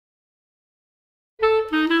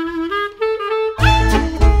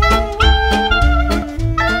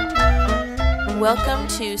Welcome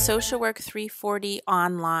to Social Work 340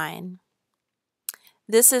 Online.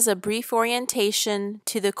 This is a brief orientation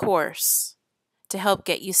to the course to help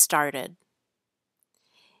get you started.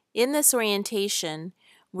 In this orientation,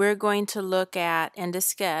 we're going to look at and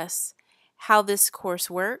discuss how this course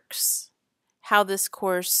works, how this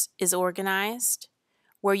course is organized,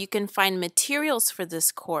 where you can find materials for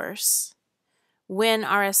this course, when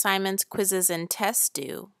our assignments, quizzes, and tests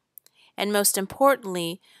due, and most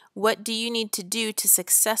importantly, what do you need to do to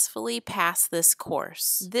successfully pass this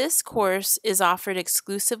course? This course is offered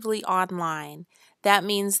exclusively online. That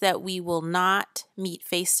means that we will not meet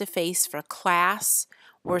face-to-face for class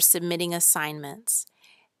or submitting assignments.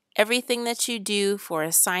 Everything that you do for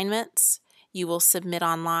assignments, you will submit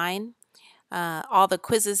online. All the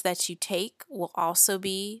quizzes that you take will also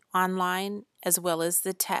be online, as well as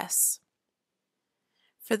the tests.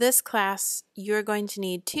 For this class, you're going to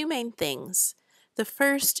need two main things. The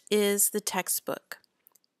first is the textbook.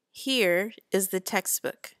 Here is the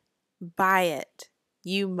textbook. Buy it.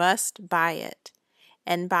 You must buy it.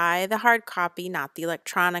 And buy the hard copy, not the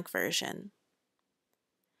electronic version.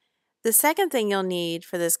 The second thing you'll need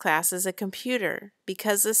for this class is a computer.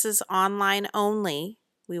 Because this is online only,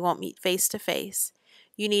 we won't meet face-to-face,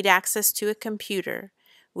 you need access to a computer,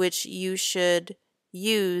 which you should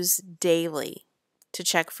use daily to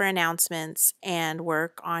check for announcements and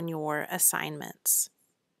work on your assignments.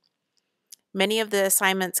 Many of the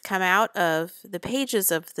assignments come out of the pages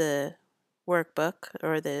of the workbook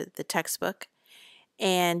or the textbook,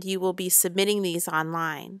 and you will be submitting these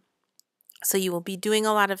online. So you will be doing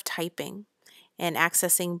a lot of typing and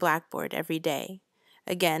accessing Blackboard every day.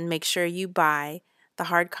 Again, make sure you buy the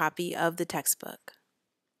hard copy of the textbook.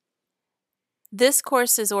 This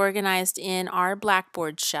course is organized in our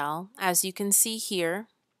Blackboard shell, as you can see here,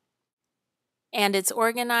 and it's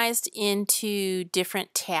organized into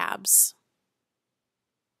different tabs.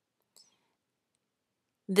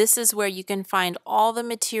 This is where you can find all the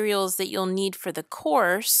materials that you'll need for the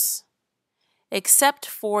course, except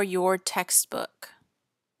for your textbook.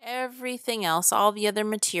 Everything else, all the other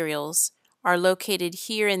materials, are located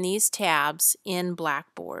here in these tabs in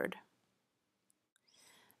Blackboard.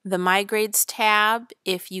 The My Grades tab,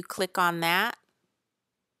 if you click on that,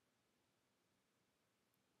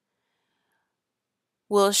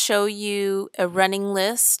 will show you a running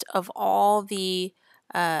list of all the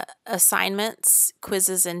assignments,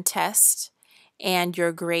 quizzes, and tests, and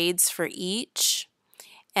your grades for each.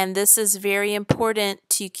 And this is very important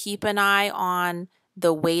to keep an eye on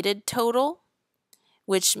the weighted total,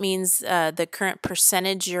 which means the current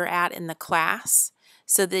percentage you're at in the class,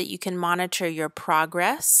 so that you can monitor your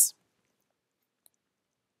progress.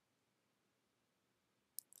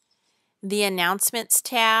 The Announcements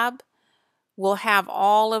tab will have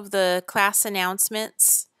all of the class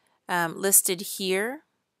announcements listed here.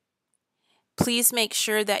 Please make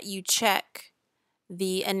sure that you check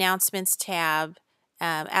the Announcements tab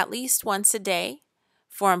at least once a day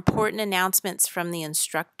for important announcements from the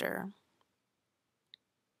instructor.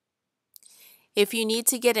 If you need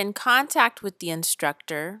to get in contact with the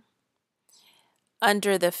instructor,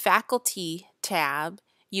 under the Faculty tab,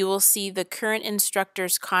 you will see the current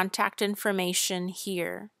instructor's contact information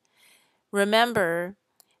here. Remember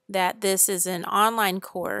that this is an online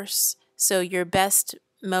course, so your best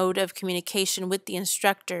mode of communication with the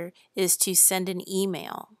instructor is to send an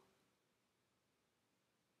email.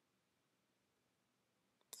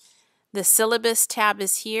 The Syllabus tab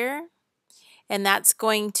is here, and that's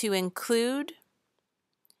going to include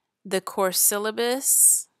the course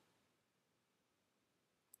syllabus,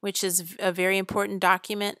 which is a very important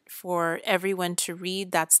document for everyone to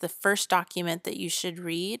read. That's the first document that you should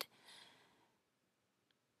read.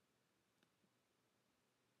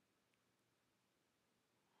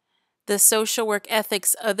 The Social Work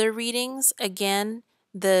Ethics Other Readings, again,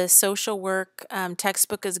 the social work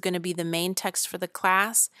textbook is going to be the main text for the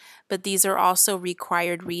class, but these are also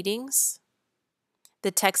required readings.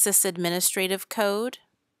 The Texas Administrative Code,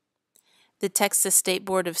 the Texas State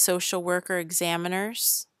Board of Social Worker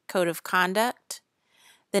Examiners Code of Conduct,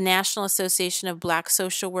 the National Association of Black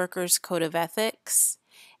Social Workers Code of Ethics,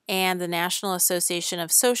 and the National Association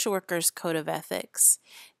of Social Workers Code of Ethics.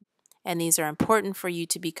 And these are important for you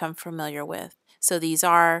to become familiar with. So these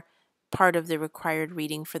are part of the required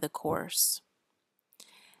reading for the course.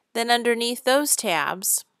 Then underneath those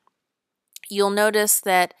tabs, you'll notice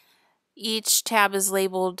that each tab is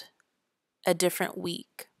labeled a different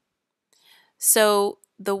week. So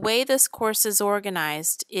the way this course is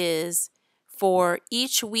organized is for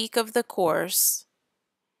each week of the course,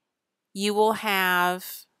 you will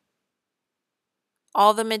have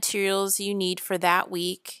all the materials you need for that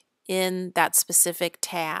week in that specific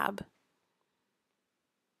tab.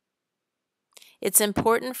 It's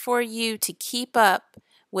important for you to keep up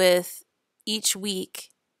with each week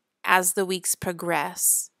as the weeks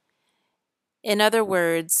progress. In other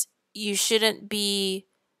words, you shouldn't be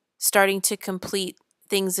starting to complete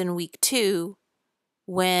things in week 2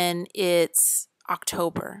 when it's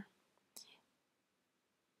October.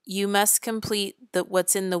 You must complete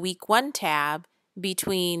what's in the week 1 tab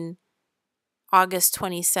between August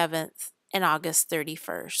 27th and August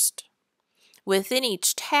 31st. Within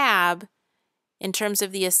each tab, in terms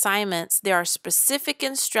of the assignments, there are specific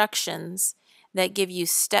instructions that give you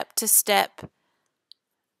step-to-step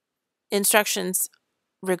instructions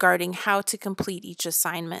regarding how to complete each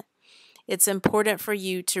assignment. It's important for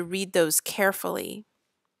you to read those carefully.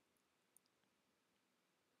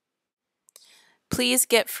 Please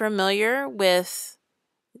get familiar with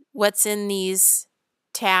what's in these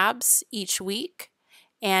tabs each week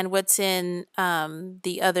and what's in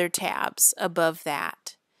the other tabs above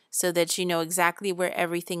that, so that you know exactly where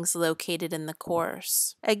everything's located in the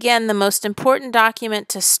course. Again, the most important document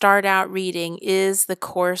to start out reading is the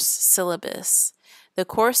course syllabus. The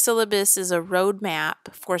course syllabus is a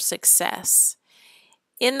roadmap for success.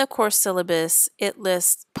 In the course syllabus, it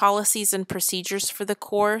lists policies and procedures for the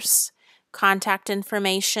course, contact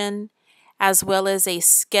information, as well as a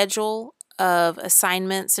schedule of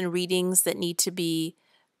assignments and readings that need to be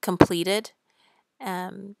completed,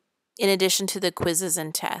 in addition to the quizzes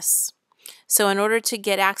and tests. So in order to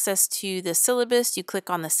get access to the syllabus, you click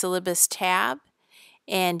on the syllabus tab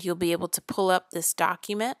and you'll be able to pull up this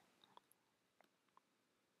document.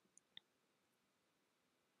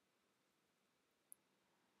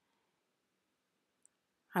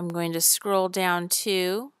 I'm going to scroll down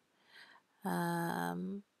to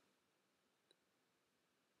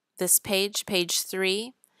this page, page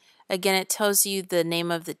 3. Again, it tells you the name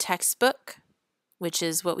of the textbook, which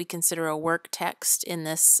is what we consider a work text in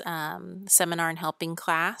this seminar and helping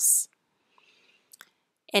class.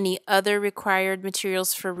 Any other required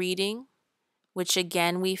materials for reading, which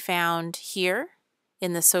again we found here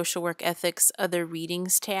in the Social Work Ethics Other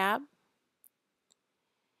Readings tab.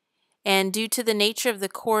 And due to the nature of the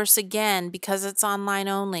course, again, because it's online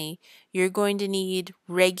only, you're going to need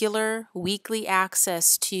regular weekly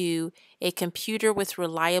access to a computer with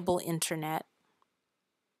reliable internet.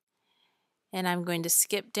 And I'm going to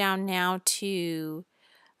skip down now to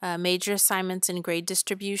major assignments and grade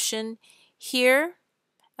distribution. Here,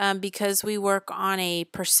 because we work on a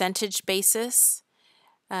percentage basis,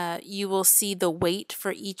 you will see the weight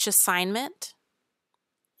for each assignment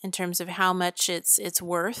in terms of how much it's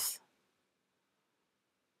worth.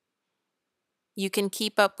 You can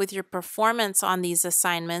keep up with your performance on these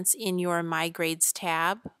assignments in your My Grades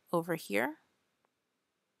tab over here.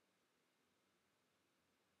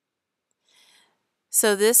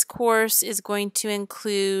 So this course is going to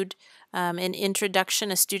include a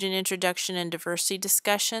student introduction and diversity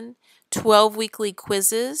discussion, 12 weekly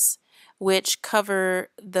quizzes, which cover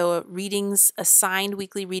the readings, assigned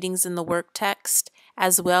weekly readings in the work text,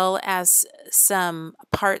 as well as some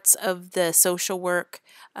parts of the social work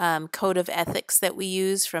code of ethics that we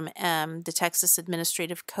use from the Texas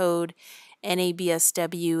Administrative Code,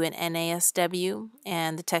 NABSW and NASW,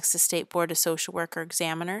 and the Texas State Board of Social Worker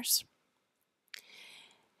Examiners.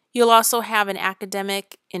 You'll also have an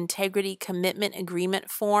academic integrity commitment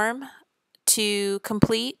agreement form to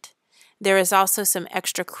complete. There is also some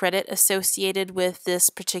extra credit associated with this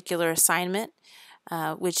particular assignment,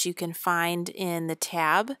 which you can find in the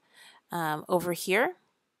tab over here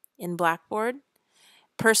in Blackboard.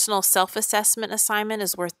 Personal self-assessment assignment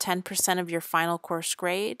is worth 10% of your final course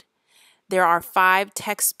grade. There are 5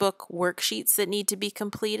 textbook worksheets that need to be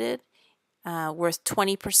completed, worth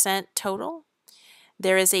 20% total.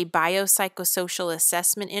 There is a biopsychosocial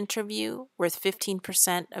assessment interview worth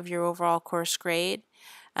 15% of your overall course grade,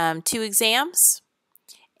 2 exams,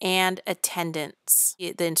 and attendance.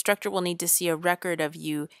 The instructor will need to see a record of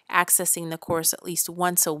you accessing the course at least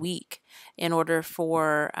once a week in order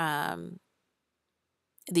for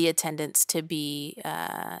the attendance to be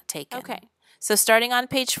taken. Okay, so starting on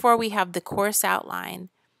page 4, we have the course outline.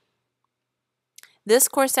 This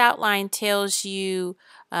course outline tells you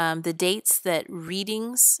the dates that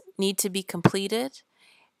readings need to be completed,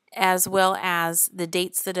 as well as the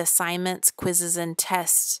dates that assignments, quizzes, and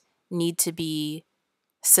tests need to be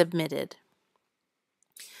submitted.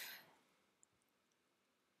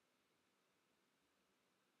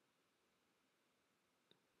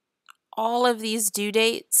 All of these due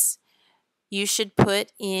dates you should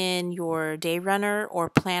put in your day runner or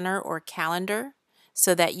planner or calendar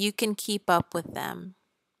so that you can keep up with them.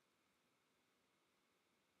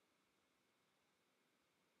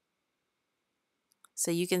 So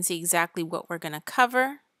you can see exactly what we're going to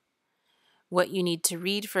cover, what you need to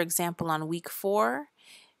read. For example, on week 4,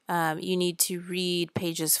 you need to read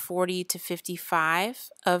pages 40 to 55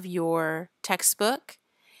 of your textbook,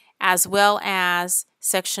 as well as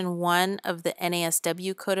Section 1 of the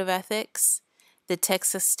NASW Code of Ethics, the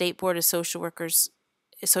Texas State Board of Social Worker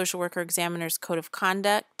Examiners Code of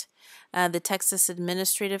Conduct, the Texas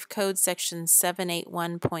Administrative Code, Section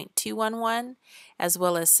 781.211, as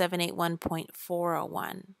well as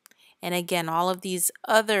 781.401. And again, all of these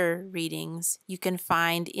other readings you can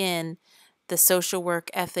find in the Social Work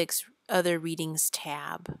Ethics Other Readings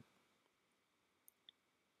tab.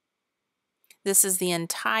 This is the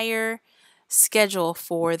entire schedule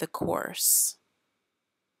for the course.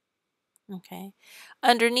 Okay.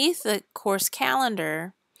 Underneath the course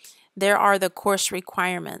calendar, there are the course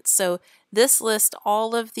requirements. So this lists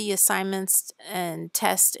all of the assignments and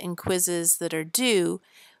tests and quizzes that are due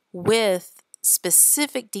with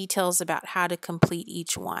specific details about how to complete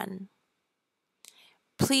each one.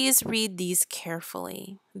 Please read these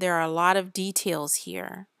carefully. There are a lot of details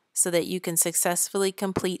here so that you can successfully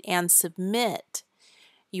complete and submit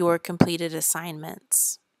your completed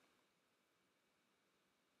assignments.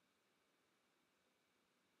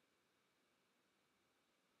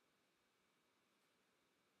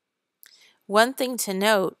 One thing to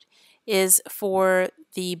note is for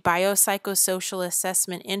the biopsychosocial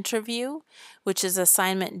assessment interview, which is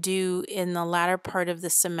assignment due in the latter part of the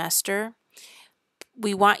semester,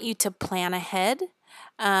 we want you to plan ahead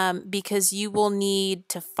because you will need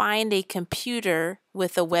to find a computer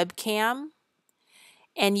with a webcam,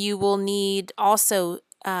 and you will need also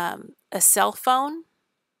a cell phone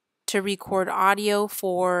to record audio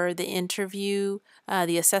for the interview,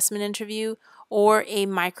 the assessment interview, or a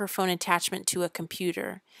microphone attachment to a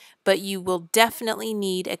computer. But you will definitely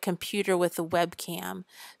need a computer with a webcam.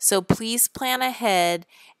 So please plan ahead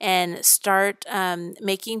and start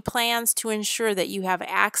making plans to ensure that you have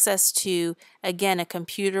access to, again, a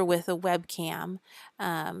computer with a webcam.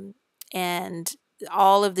 And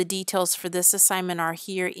all of the details for this assignment are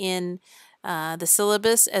here in the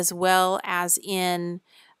syllabus, as well as in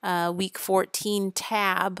week 14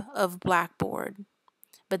 tab of Blackboard.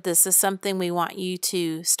 But this is something we want you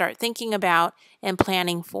to start thinking about and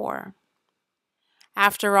planning for.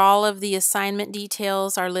 After all of the assignment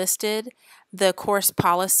details are listed, the course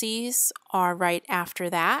policies are right after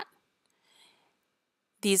that.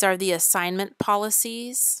 These are the assignment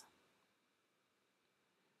policies.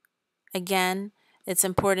 Again, it's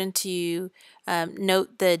important to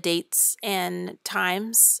note the dates and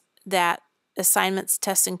times that assignments,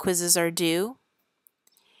 tests, and quizzes are due,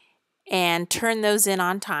 and turn those in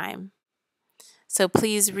on time. So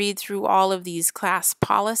please read through all of these class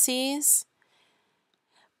policies.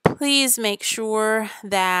 Please make sure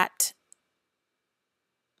that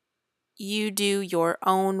you do your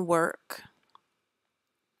own work.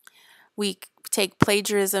 We take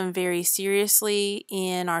plagiarism very seriously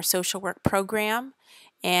in our social work program,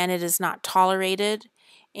 and it is not tolerated,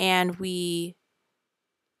 and we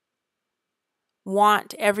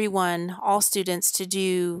want everyone, all students, to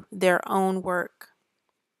do their own work.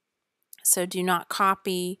 So do not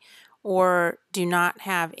copy or do not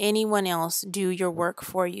have anyone else do your work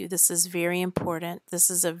for you. This is very important. This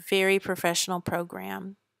is a very professional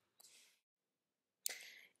program.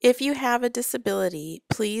 If you have a disability,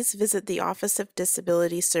 please visit the Office of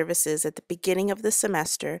Disability Services at the beginning of the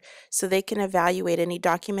semester so they can evaluate any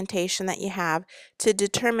documentation that you have to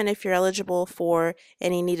determine if you're eligible for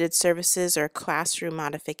any needed services or classroom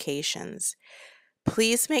modifications.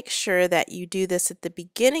 Please make sure that you do this at the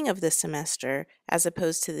beginning of the semester as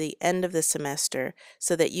opposed to the end of the semester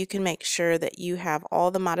so that you can make sure that you have all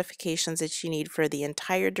the modifications that you need for the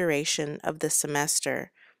entire duration of the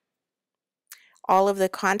semester. All of the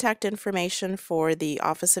contact information for the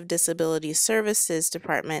Office of Disability Services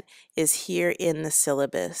Department is here in the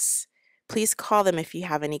syllabus. Please call them if you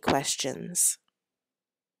have any questions.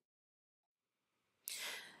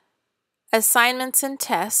 Assignments and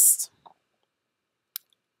tests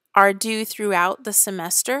are due throughout the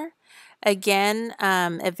semester. Again,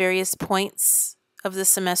 at various points of the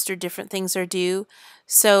semester, different things are due.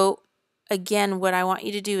 So again, what I want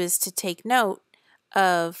you to do is to take note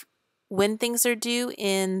of when things are due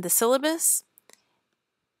in the syllabus,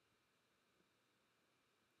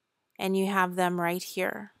 and you have them right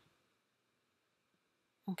here.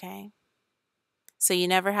 Okay? So you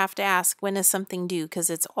never have to ask, when is something due? Because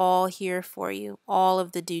it's all here for you, all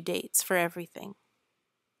of the due dates for everything.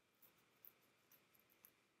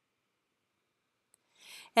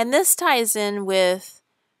 And this ties in with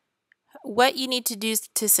what you need to do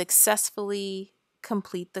to successfully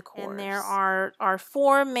complete the course. And there are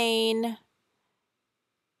four main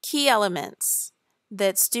key elements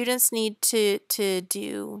that students need to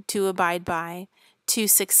abide by to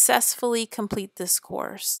successfully complete this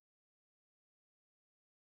course.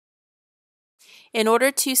 In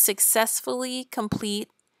order to successfully complete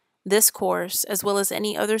this course, as well as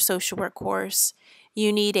any other social work course,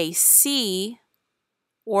 you need a C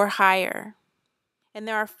or higher. And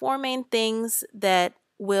there are four main things that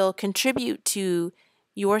will contribute to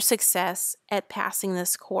your success at passing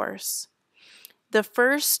this course. The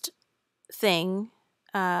first thing,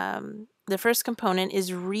 the first component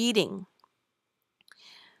is reading.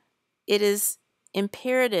 It is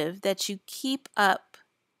imperative that you keep up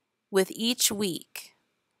with each week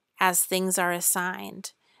as things are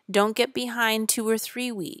assigned. Don't get behind 2 or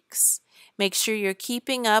 3 weeks. Make sure you're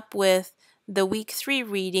keeping up with the week 3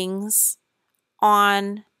 readings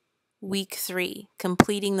on week 3,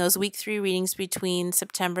 completing those week 3 readings between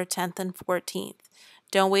September 10th and 14th.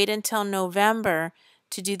 Don't wait until November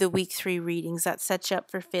to do the week 3 readings. That sets you up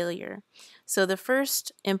for failure. So the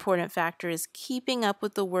first important factor is keeping up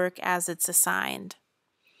with the work as it's assigned.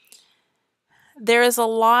 There is a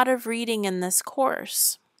lot of reading in this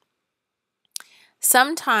course.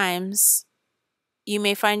 Sometimes you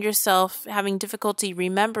may find yourself having difficulty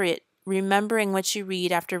remembering what you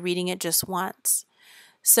read after reading it just once.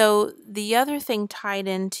 So the other thing tied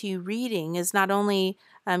into reading is not only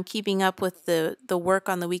keeping up with the work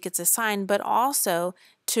on the week it's assigned, but also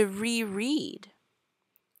to reread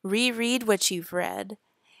what you've read.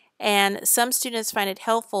 And some students find it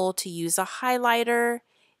helpful to use a highlighter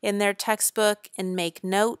in their textbook and make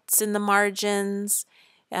notes in the margins.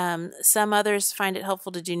 Some others find it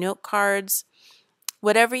helpful to do note cards.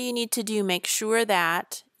 Whatever you need to do, make sure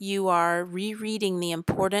that you are rereading the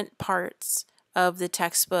important parts of the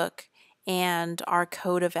textbook and our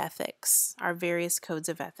code of ethics, our various codes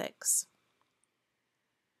of ethics.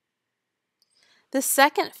 The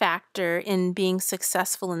second factor in being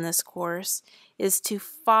successful in this course is to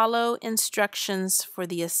follow instructions for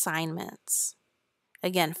the assignments.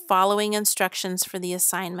 Again, following instructions for the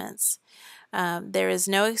assignments. There is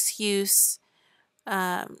no excuse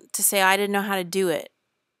to say, I didn't know how to do it.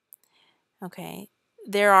 Okay.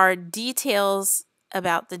 There are details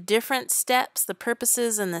about the different steps, the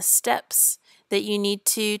purposes, and the steps that you need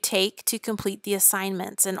to take to complete the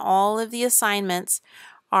assignments. And all of the assignments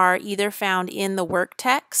are either found in the work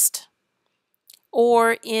text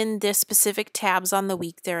or in the specific tabs on the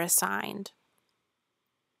week they're assigned.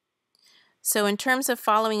 So in terms of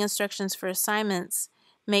following instructions for assignments,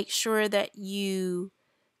 make sure that you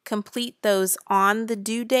complete those on the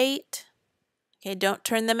due date. Okay, don't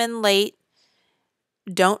turn them in late.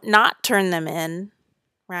 Don't not turn them in,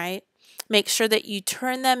 right? Make sure that you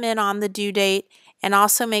turn them in on the due date, and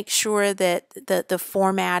also make sure that the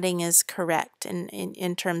formatting is correct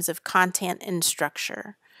in terms of content and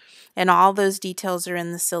structure. And all those details are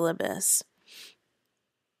in the syllabus.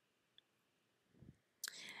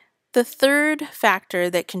 The third factor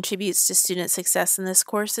that contributes to student success in this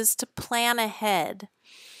course is to plan ahead.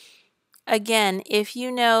 Again, if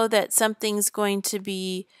you know that something's going to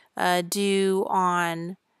be due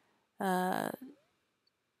on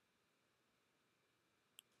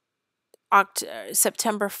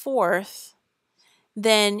September 4th,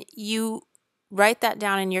 then you write that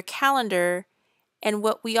down in your calendar. And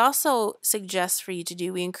what we also suggest for you to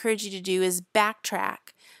do, we encourage you to do, is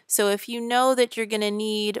backtrack. So if you know that you're going to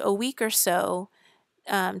need a week or so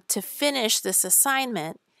to finish this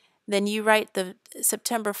assignment, then you write the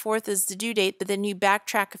September 4th as the due date, but then you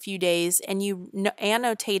backtrack a few days and you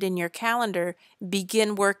annotate in your calendar,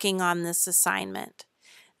 begin working on this assignment.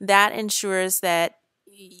 That ensures that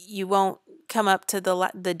you won't come up to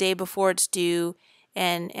the day before it's due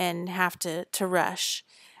and have to rush.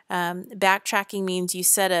 Backtracking means you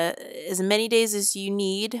set as many days as you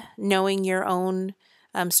need, knowing your own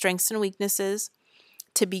strengths and weaknesses,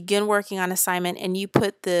 to begin working on assignment, and you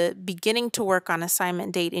put the beginning to work on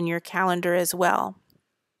assignment date in your calendar as well.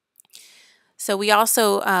 So we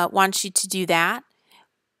also want you to do that.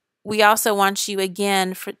 We also want you,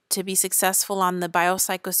 again, to be successful on the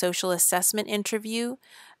biopsychosocial assessment interview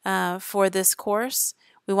for this course.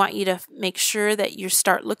 We want you to make sure that you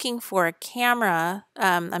start looking for a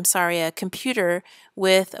computer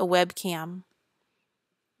with a webcam.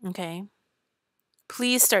 Okay.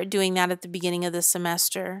 Please start doing that at the beginning of the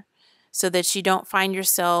semester so that you don't find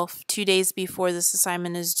yourself 2 days before this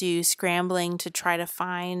assignment is due scrambling to try to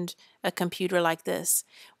find a computer like this.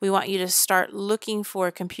 We want you to start looking for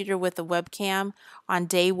a computer with a webcam on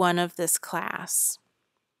day 1 of this class.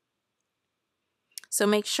 So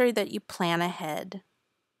make sure that you plan ahead.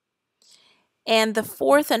 And the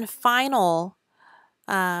fourth and final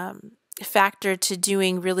factor to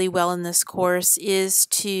doing really well in this course is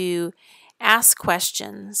to ask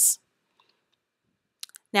questions.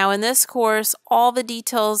 Now, in this course, all the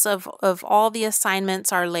details of all the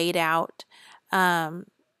assignments are laid out. That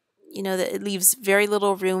it leaves very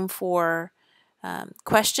little room for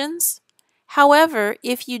questions. However,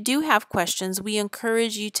 if you do have questions, we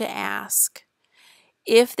encourage you to ask.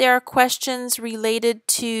 If there are questions related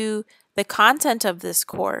to the content of this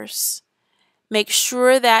course, make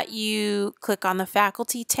sure that you click on the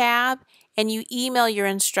faculty tab and you email your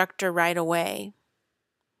instructor right away.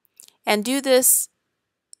 And do this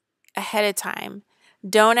ahead of time.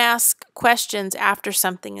 Don't ask questions after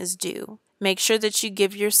something is due. Make sure that you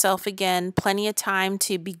give yourself, again, plenty of time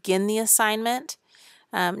to begin the assignment,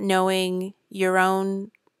 knowing your own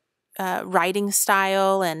writing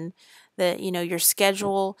style and your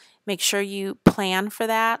schedule. Make sure you plan for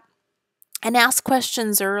that and ask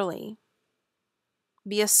questions early.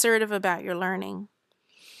 Be assertive about your learning.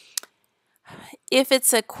 If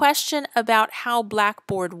it's a question about how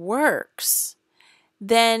Blackboard works,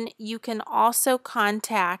 then you can also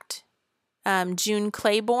contact June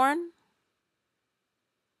Claiborne.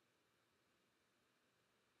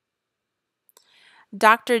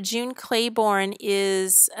 Dr. June Claiborne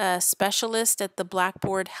is a specialist at the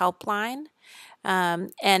Blackboard Helpline,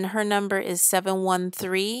 and her number is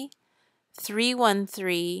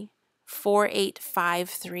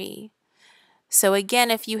 713-313-4853. So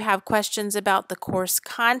again, if you have questions about the course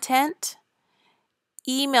content,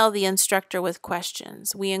 email the instructor with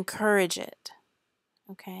questions. We encourage it.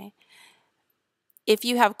 Okay. If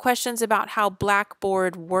you have questions about how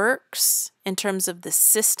Blackboard works in terms of the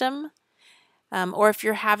system, or if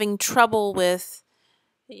you're having trouble with,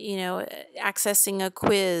 accessing a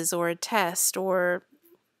quiz or a test, or,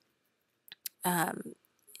 the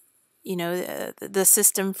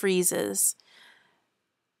system freezes,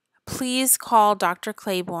 please call Dr.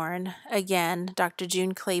 Claiborne, again, Dr.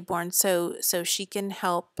 June Claiborne, so she can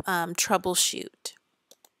help troubleshoot.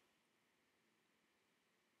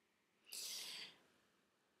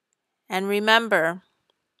 And remember,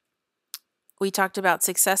 we talked about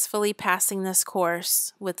successfully passing this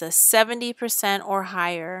course with a 70% or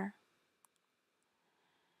higher.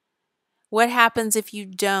 What happens if you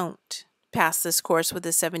don't pass this course with a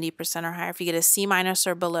 70% or higher, if you get a C-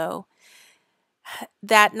 or below?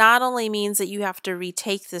 That not only means that you have to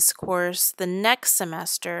retake this course the next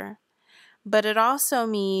semester, but it also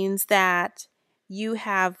means that you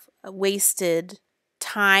have wasted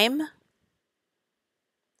time,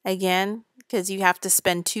 again, because you have to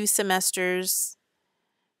spend 2 semesters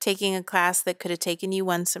taking a class that could have taken you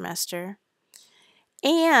 1 semester.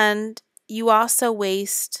 And you also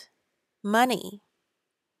waste money.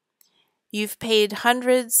 You've paid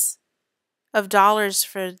hundreds of dollars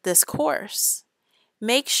for this course.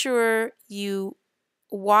 Make sure you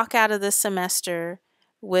walk out of the semester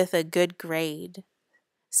with a good grade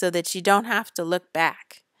so that you don't have to look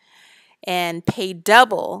back and pay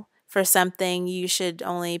double for something you should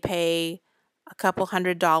only pay a couple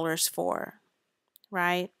 $100s for,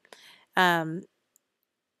 right? And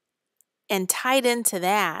tied into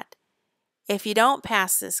that, if you don't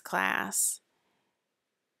pass this class,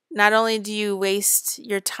 not only do you waste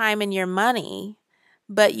your time and your money,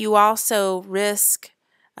 but you also risk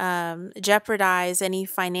jeopardize any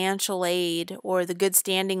financial aid or the good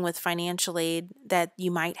standing with financial aid that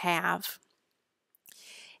you might have.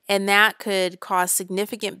 And that could cause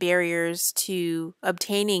significant barriers to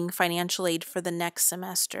obtaining financial aid for the next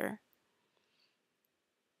semester.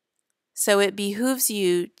 So it behooves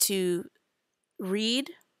you to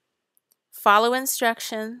read, follow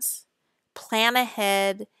instructions, plan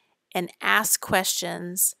ahead, and ask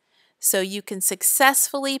questions so you can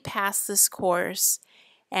successfully pass this course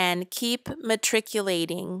and keep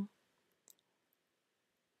matriculating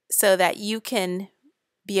so that you can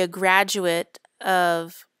be a graduate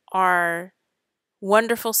of our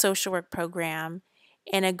wonderful social work program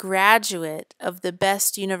and a graduate of the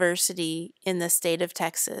best university in the state of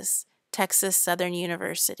Texas, Texas Southern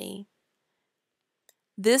University.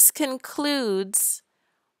 This concludes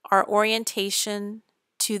our orientation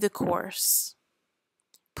to the course.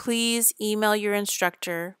 Please email your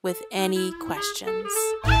instructor with any questions.